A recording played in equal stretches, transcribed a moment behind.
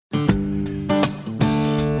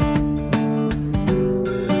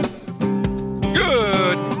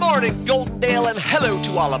morning, Goldendale, and hello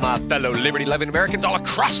to all of my fellow liberty-loving Americans all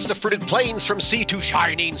across the fruited plains from sea to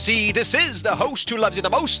shining sea. This is the host who loves you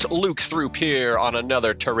the most, Luke Throop, here on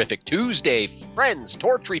another terrific Tuesday. Friends,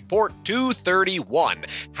 Torch Report 231,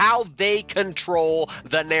 how they control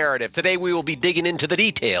the narrative. Today we will be digging into the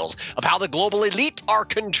details of how the global elite are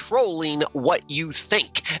controlling what you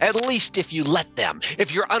think, at least if you let them.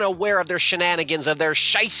 If you're unaware of their shenanigans, of their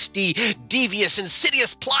shisty, devious,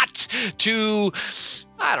 insidious plot to,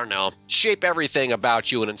 I don't know, shape everything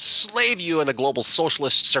about you and enslave you in a global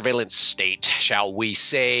socialist surveillance state, shall we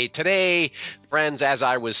say. Today, friends, as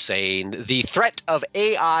I was saying, the threat of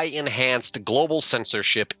AI-enhanced global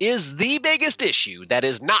censorship is the biggest issue that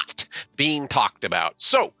is not being talked about.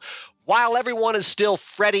 So, while everyone is still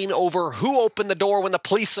fretting over who opened the door when the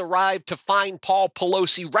police arrived to find Paul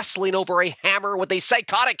Pelosi wrestling over a hammer with a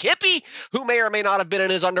psychotic hippie who may or may not have been in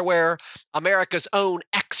his underwear, America's own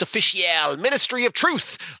ex officio Ministry of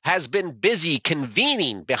Truth has been busy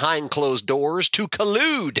convening behind closed doors to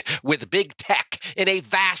collude with big tech in a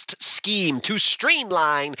vast scheme to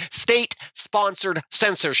streamline state-sponsored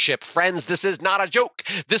censorship. Friends, this is not a joke.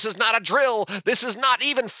 This is not a drill. This is not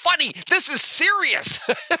even funny. This is serious.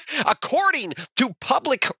 According to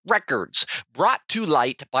public records brought to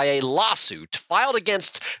light by a lawsuit filed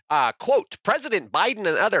against, quote, President Biden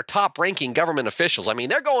and other top-ranking government officials. I mean,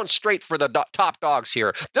 they're going straight for the top dogs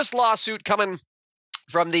here. This lawsuit coming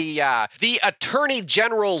from the Attorney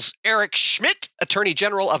General's Eric Schmidt, Attorney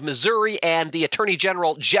General of Missouri, and the Attorney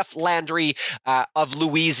General Jeff Landry of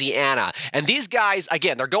Louisiana. And these guys,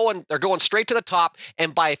 again, they're going straight to the top.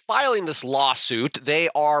 And by filing this lawsuit, they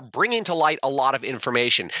are bringing to light a lot of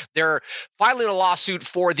information. They're filing a lawsuit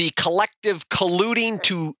for the collective colluding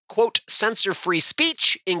to, quote, censor free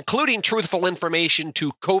speech, including truthful information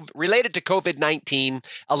related to COVID-19,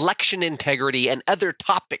 election integrity, and other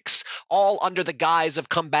topics, all under the guise of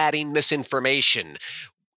combating misinformation,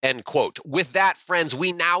 end quote. With that, friends,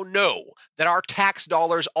 we now know that our tax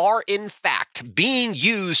dollars are in fact being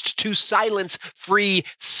used to silence free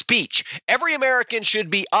speech. Every American should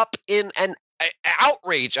be up in an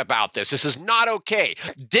outrage about this. This is not okay.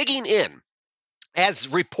 Digging in, as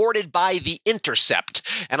reported by The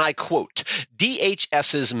Intercept, and I quote,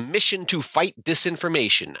 DHS's mission to fight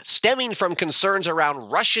disinformation stemming from concerns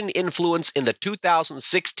around Russian influence in the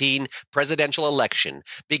 2016 presidential election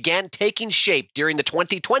began taking shape during the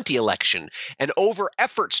 2020 election and over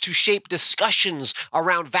efforts to shape discussions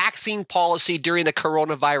around vaccine policy during the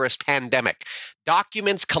coronavirus pandemic.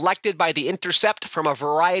 Documents collected by The Intercept from a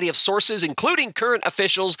variety of sources, including current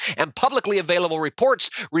officials and publicly available reports,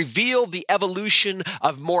 reveal the evolution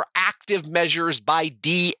of more active measures by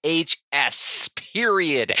DHS,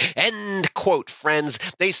 period. End quote, friends.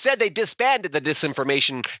 They said they disbanded the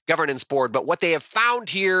Disinformation Governance Board, but what they have found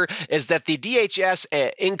here is that the DHS,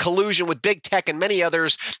 in collusion with big tech and many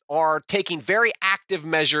others, are taking very active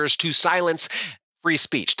measures to silence free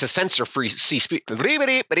speech, to censor free speech,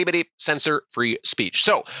 censor free speech.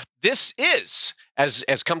 So this is,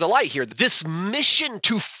 as come to light here, this mission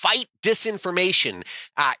to fight disinformation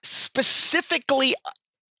specifically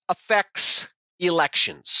affects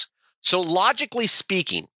elections. So logically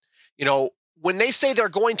speaking, you know, when they say they're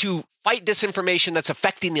going to fight disinformation that's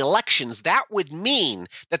affecting the elections, that would mean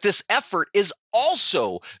that this effort is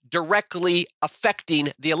also directly affecting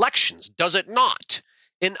the elections, does it not?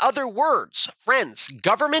 In other words, friends,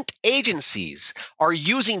 government agencies are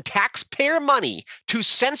using taxpayer money to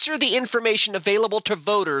censor the information available to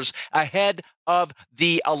voters ahead of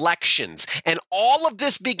the elections. And all of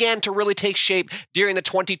this began to really take shape during the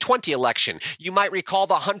 2020 election. You might recall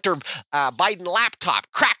the Hunter Biden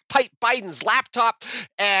laptop, crack pipe Biden's laptop,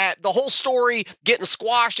 the whole story getting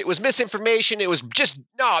squashed. It was misinformation. It was just,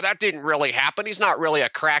 no, that didn't really happen. He's not really a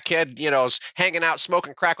crackhead, you know, hanging out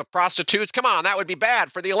smoking crack with prostitutes. Come on, that would be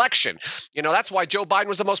bad for the election. You know, that's why Joe Biden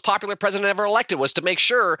was the most popular president ever elected, was to make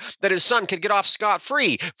sure that his son could get off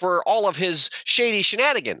scot-free for all of his shady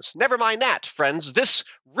shenanigans. Never mind that, friends. This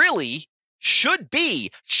really should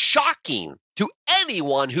be shocking to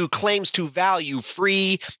anyone who claims to value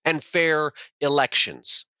free and fair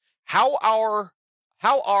elections. How are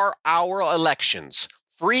our elections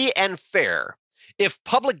free and fair if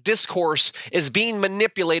public discourse is being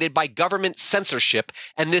manipulated by government censorship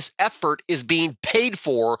and this effort is being paid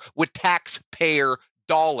for with taxpayer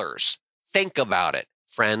dollars? Think about it,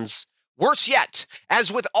 friends. Worse yet,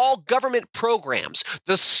 as with all government programs,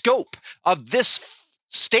 the scope of this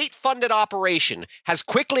state-funded operation has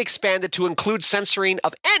quickly expanded to include censoring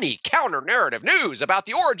of any counter-narrative news about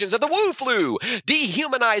the origins of the Wu flu,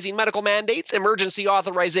 dehumanizing medical mandates, emergency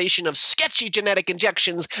authorization of sketchy genetic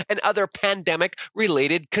injections, and other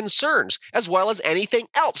pandemic-related concerns, as well as anything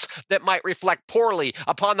else that might reflect poorly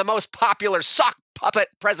upon the most popular sock puppet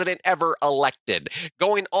president ever elected.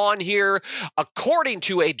 Going on here, according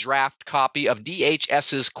to a draft copy of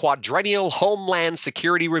DHS's Quadrennial Homeland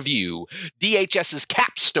Security Review, DHS's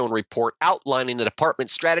capstone report outlining the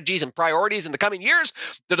department's strategies and priorities in the coming years,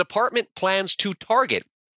 the department plans to target,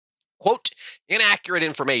 quote, inaccurate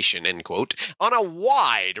information, end quote, on a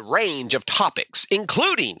wide range of topics,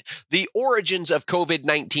 including the origins of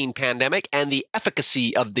COVID-19 pandemic and the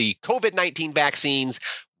efficacy of the COVID-19 vaccines,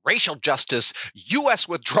 racial justice, U.S.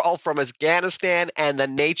 withdrawal from Afghanistan, and the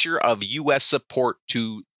nature of U.S. support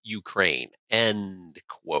to Ukraine, end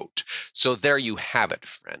quote. So there you have it,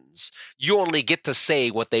 friends. You only get to say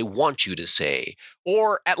what they want you to say,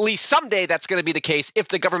 or at least someday that's going to be the case if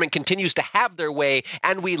the government continues to have their way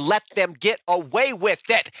and we let them get away with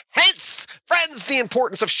it. Hence, friends, the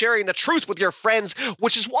importance of sharing the truth with your friends,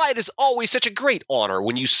 which is why it is always such a great honor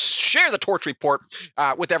when you share the Torch Report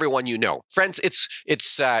with everyone you know. Friends, it's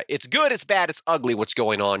good, it's bad, it's ugly what's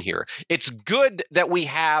going on here. It's good that we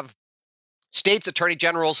have states' attorney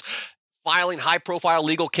generals filing high-profile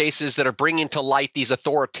legal cases that are bringing to light these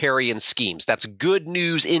authoritarian schemes. That's good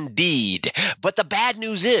news indeed. But the bad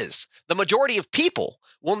news is the majority of people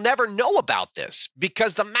will never know about this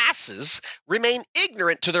because the masses remain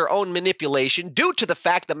ignorant to their own manipulation due to the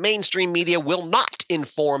fact that mainstream media will not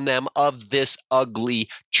inform them of this ugly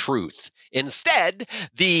truth. Instead,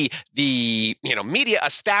 the media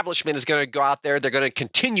establishment is going to go out there. They're going to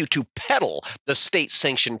continue to peddle the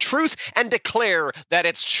state-sanctioned truth and declare that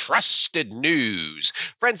it's trusted news.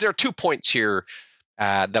 Friends, there are 2 points here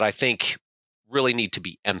that I think really need to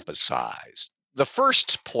be emphasized. The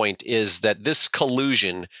first point is that this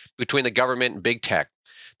collusion between the government and big tech,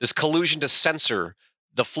 this collusion to censor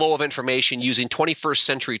the flow of information using 21st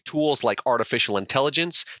century tools like artificial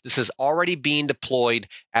intelligence, this is already being deployed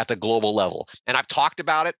at the global level. And I've talked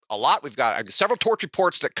about it a lot. We've got several Torch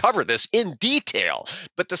reports that cover this in detail.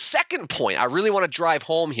 But the second point I really want to drive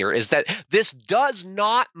home here is that this does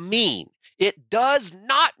not mean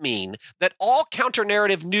that all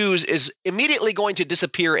counter-narrative news is immediately going to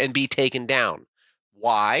disappear and be taken down.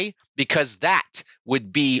 Why? Because that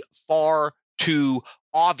would be far too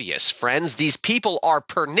obvious, friends. These people are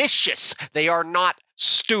pernicious. They are not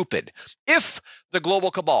stupid. If the global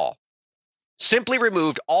cabal simply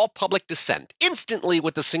removed all public dissent instantly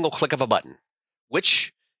with the single click of a button,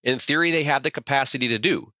 which in theory they have the capacity to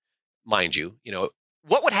do, mind you,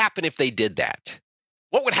 what would happen if they did that?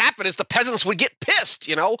 What would happen is the peasants would get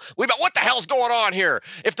pissed, what the hell's going on here?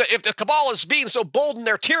 If the cabal is being so bold in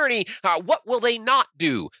their tyranny, what will they not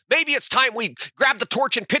do? Maybe it's time we grab the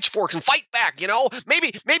torch and pitchforks and fight back,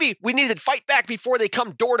 Maybe we need to fight back before they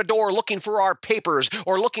come door to door looking for our papers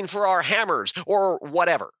or looking for our hammers or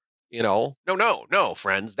whatever. No,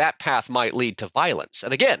 friends, that path might lead to violence.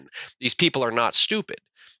 And again, these people are not stupid.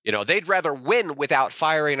 They'd rather win without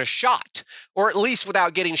firing a shot, or at least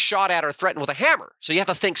without getting shot at or threatened with a hammer. So you have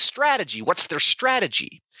to think strategy. What's their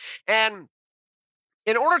strategy? And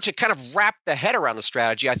in order to kind of wrap the head around the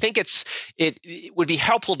strategy, I think it would be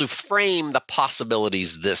helpful to frame the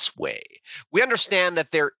possibilities this way. We understand that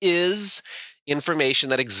there is information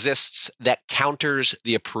that exists that counters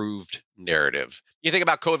the approved narrative. You think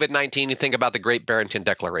about COVID-19, you think about the Great Barrington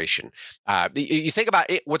Declaration. You think about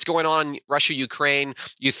what's going on in Russia, Ukraine,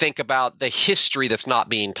 you think about the history that's not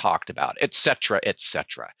being talked about, et cetera, et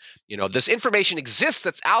cetera. This information exists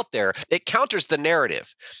that's out there. It counters the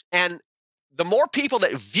narrative. And the more people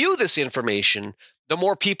that view this information, the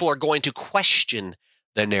more people are going to question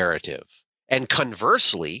the narrative. And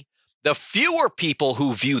conversely, the fewer people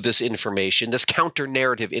who view this information, this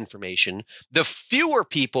counter-narrative information, the fewer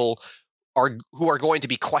people who are going to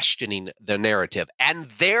be questioning the narrative. And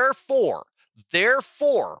therefore,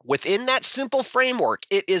 within that simple framework,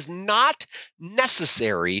 it is not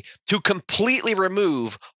necessary to completely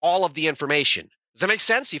remove all of the information. Does that make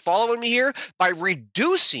sense? You following me here? By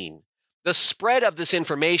reducing the spread of this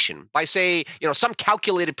information by, say, some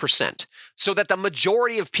calculated percent, so that the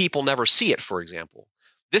majority of people never see it, for example.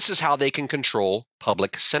 This is how they can control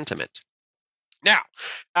public sentiment. Now,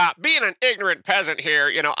 being an ignorant peasant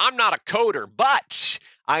here, I'm not a coder, but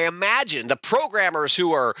I imagine the programmers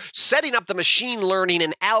who are setting up the machine learning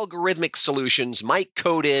and algorithmic solutions might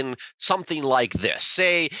code in something like this.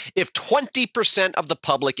 Say, if 20% of the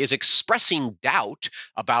public is expressing doubt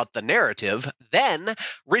about the narrative, then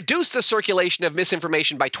reduce the circulation of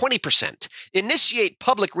misinformation by 20%, initiate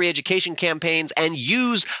public re-education campaigns, and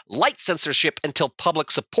use light censorship until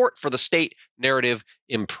public support for the state narrative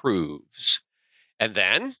improves. And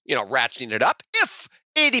then, ratcheting it up, if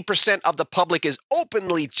 80% of the public is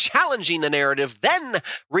openly challenging the narrative, then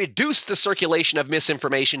reduce the circulation of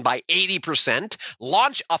misinformation by 80%,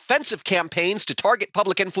 launch offensive campaigns to target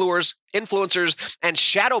public influencers, and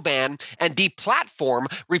shadow ban and deplatform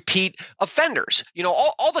repeat offenders.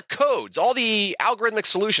 All the codes, all the algorithmic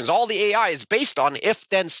solutions, all the AI is based on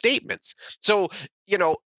if-then statements. So,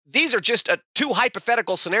 these are just two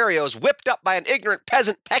hypothetical scenarios whipped up by an ignorant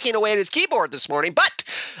peasant pecking away at his keyboard this morning. But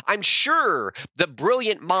I'm sure the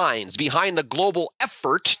brilliant minds behind the global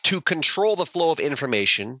effort to control the flow of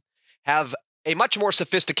information have a much more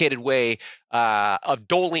sophisticated way of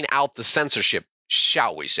doling out the censorship,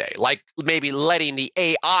 shall we say, like maybe letting the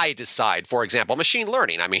AI decide, for example, machine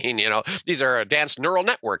learning. I mean, these are advanced neural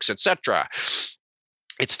networks, etc.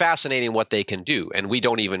 It's fascinating what they can do. And we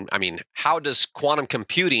don't even, how does quantum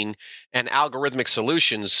computing and algorithmic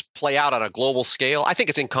solutions play out on a global scale? I think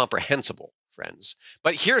it's incomprehensible, friends.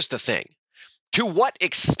 But here's the thing. To what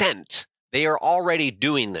extent they are already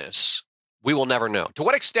doing this, we will never know. To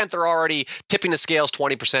what extent they're already tipping the scales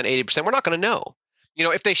 20%, 80%, we're not going to know.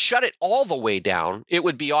 If they shut it all the way down, it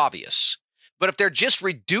would be obvious. But if they're just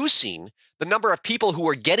reducing the number of people who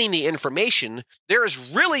are getting the information, there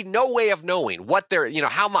is really no way of knowing what they're,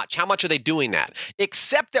 how much are they doing that?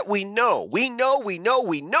 Except that we know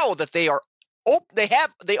that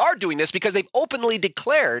they are doing this because they've openly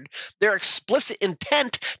declared their explicit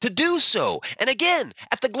intent to do so. And again,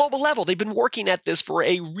 at the global level, they've been working at this for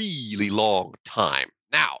a really long time.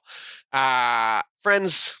 Now,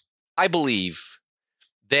 friends, I believe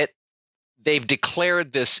that they've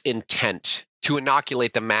declared this intent to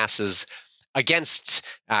inoculate the masses against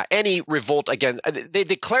any revolt against. They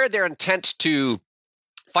declared their intent to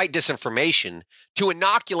fight disinformation to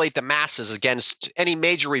inoculate the masses against any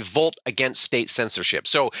major revolt against state censorship.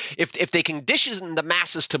 So if they condition the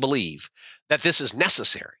masses to believe that this is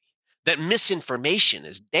necessary, that misinformation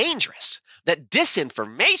is dangerous, that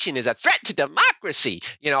disinformation is a threat to democracy.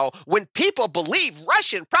 When people believe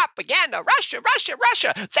Russian propaganda, Russia,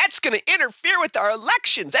 that's going to interfere with our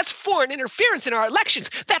elections. That's foreign interference in our elections.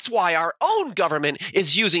 That's why our own government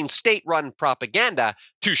is using state-run propaganda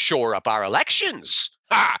to shore up our elections.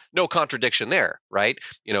 No contradiction there, right?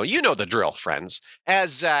 You know the drill, friends.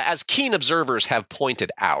 As keen observers have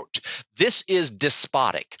pointed out, this is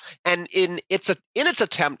despotic, and in its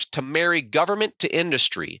attempt to marry government to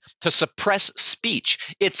industry, to suppress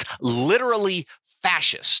speech, it's literally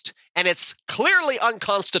fascist, and it's clearly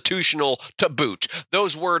unconstitutional to boot.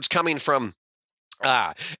 Those words coming from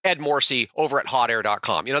Ed Morsey over at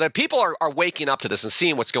hotair.com. That people are waking up to this and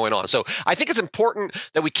seeing what's going on. So I think it's important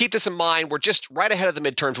that we keep this in mind. We're just right ahead of the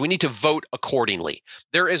midterms. We need to vote accordingly.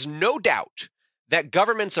 There is no doubt that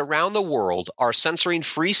governments around the world are censoring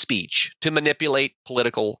free speech to manipulate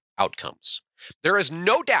political outcomes. There is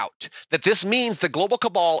no doubt that this means the global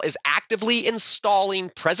cabal is actively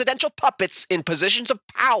installing presidential puppets in positions of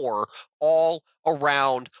power all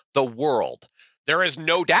around the world. There is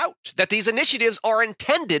no doubt that these initiatives are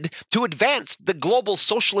intended to advance the global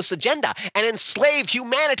socialist agenda and enslave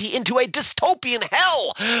humanity into a dystopian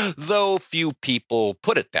hell, though few people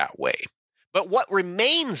put it that way. But what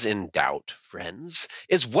remains in doubt, friends,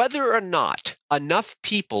 is whether or not enough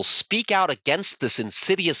people speak out against this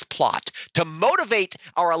insidious plot to motivate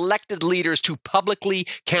our elected leaders to publicly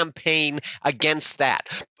campaign against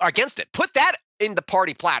it. Put that in the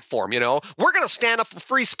party platform. We're going to stand up for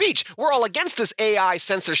free speech. We're all against this AI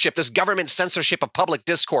censorship, this government censorship of public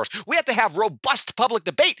discourse. We have to have robust public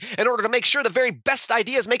debate in order to make sure the very best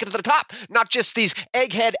ideas make it to the top, not just these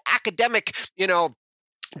egghead academic,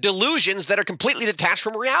 delusions that are completely detached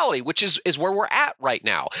from reality, which is where we're at right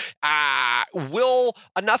now. Will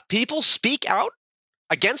enough people speak out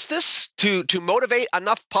against this to motivate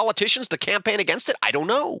enough politicians to campaign against it? I don't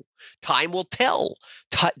know. Time will tell.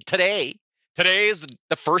 Today is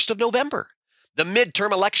the 1st of November. The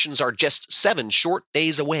midterm elections are just 7 short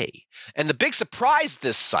days away. And the big surprise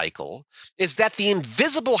this cycle is that the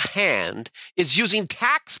invisible hand is using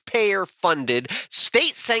taxpayer-funded,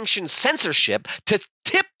 state-sanctioned censorship to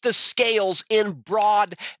tip the scales in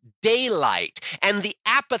broad daylight. And the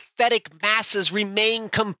apathetic masses remain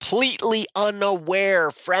completely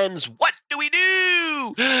unaware. Friends, what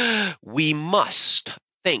do? We must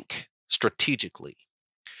think strategically.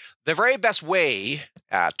 The very best way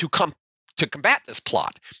to combat this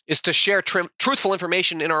plot is to share truthful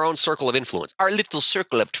information in our own circle of influence, our little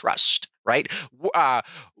circle of trust, right?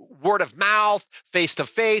 Word of mouth, face to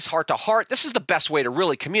face, heart to heart. This is the best way to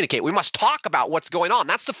really communicate. We must talk about what's going on.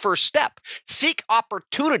 That's the first step. Seek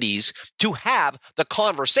opportunities to have the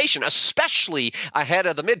conversation, especially ahead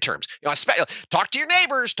of the midterms. Talk to your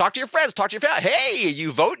neighbors, talk to your friends, talk to your family. Hey,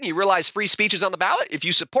 you vote and you realize free speech is on the ballot. If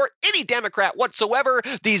you support any Democrat whatsoever,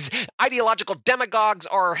 these ideological demagogues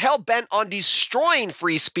are hell-bent on destroying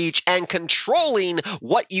free speech and controlling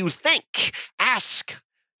what you think. Ask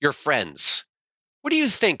your friends, what do you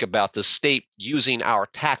think about the state using our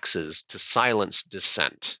taxes to silence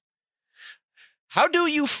dissent? How do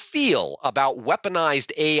you feel about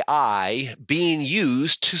weaponized AI being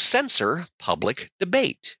used to censor public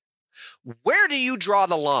debate? Where do you draw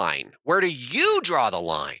the line? Where do you draw the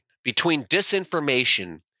line between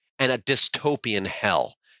disinformation and a dystopian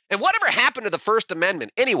hell? And whatever happened to the First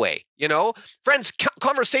Amendment anyway? Friends,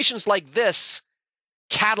 conversations like this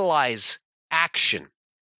catalyze action.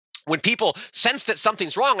 When people sense that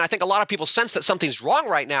something's wrong, I think a lot of people sense that something's wrong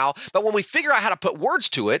right now, but when we figure out how to put words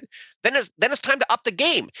to it, then it's time to up the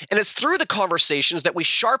game. And it's through the conversations that we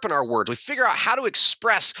sharpen our words. We figure out how to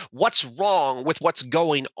express what's wrong with what's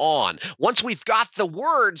going on. Once we've got the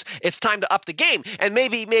words, it's time to up the game. And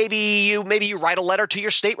maybe you write a letter to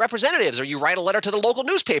your state representatives, or you write a letter to the local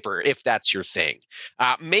newspaper if that's your thing.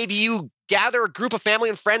 Maybe you gather a group of family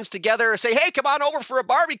and friends together and say, hey, come on over for a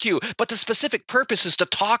barbecue. But the specific purpose is to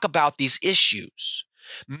talk about these issues.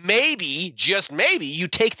 Maybe, just maybe, you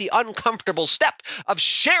take the uncomfortable step of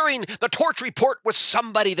sharing the torch report with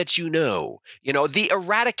somebody that you know. The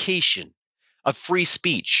eradication of free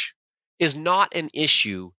speech is not an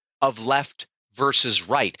issue of left versus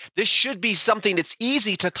right. This should be something that's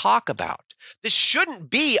easy to talk about. This shouldn't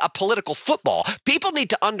be a political football. People need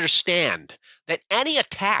to understand that any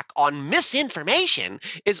attack on misinformation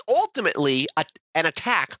is ultimately an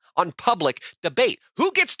attack on public debate.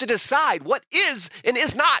 Who gets to decide what is and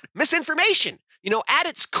is not misinformation? At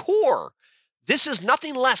its core, this is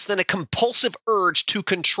nothing less than a compulsive urge to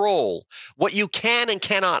control what you can and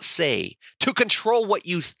cannot say, to control what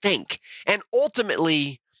you think, and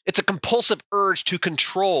ultimately, it's a compulsive urge to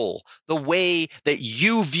control the way that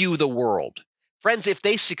you view the world. Friends, if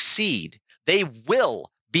they succeed, they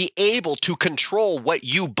will be able to control what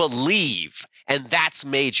you believe, and that's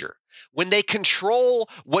major. When they control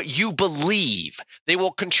what you believe, they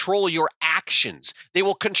will control your actions. They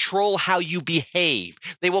will control how you behave.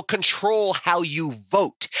 They will control how you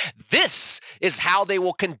vote. This is how they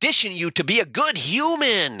will condition you to be a good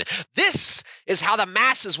human. This is how the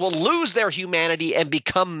masses will lose their humanity and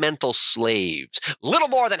become mental slaves. Little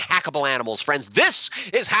more than hackable animals, friends. This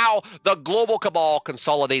is how the global cabal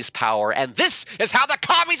consolidates power, and this is how the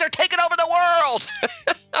commies are taking over the world.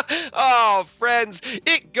 Oh, friends,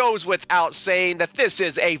 it goes without saying that this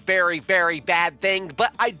is a very, very bad thing,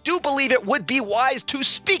 but I do believe it would be wise to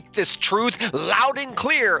speak this truth loud and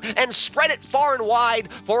clear and spread it far and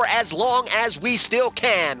wide for as long as we still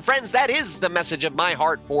can. Friends, that is the message of my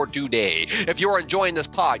heart for today. If you're enjoying this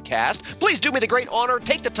podcast, please do me the great honor,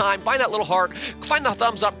 take the time, find that little heart, find the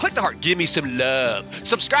thumbs up, click the heart, give me some love.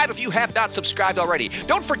 Subscribe if you have not subscribed already.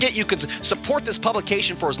 Don't forget you can support this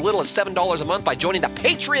publication for as little as $7 a month by joining the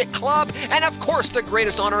Patriot Club. And of course, the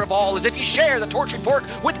greatest honor of all is if you share the Torch Report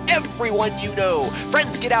with everyone you know.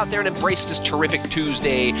 Friends, get out there and embrace this terrific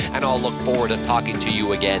Tuesday, and I'll look forward to talking to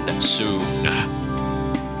you again soon.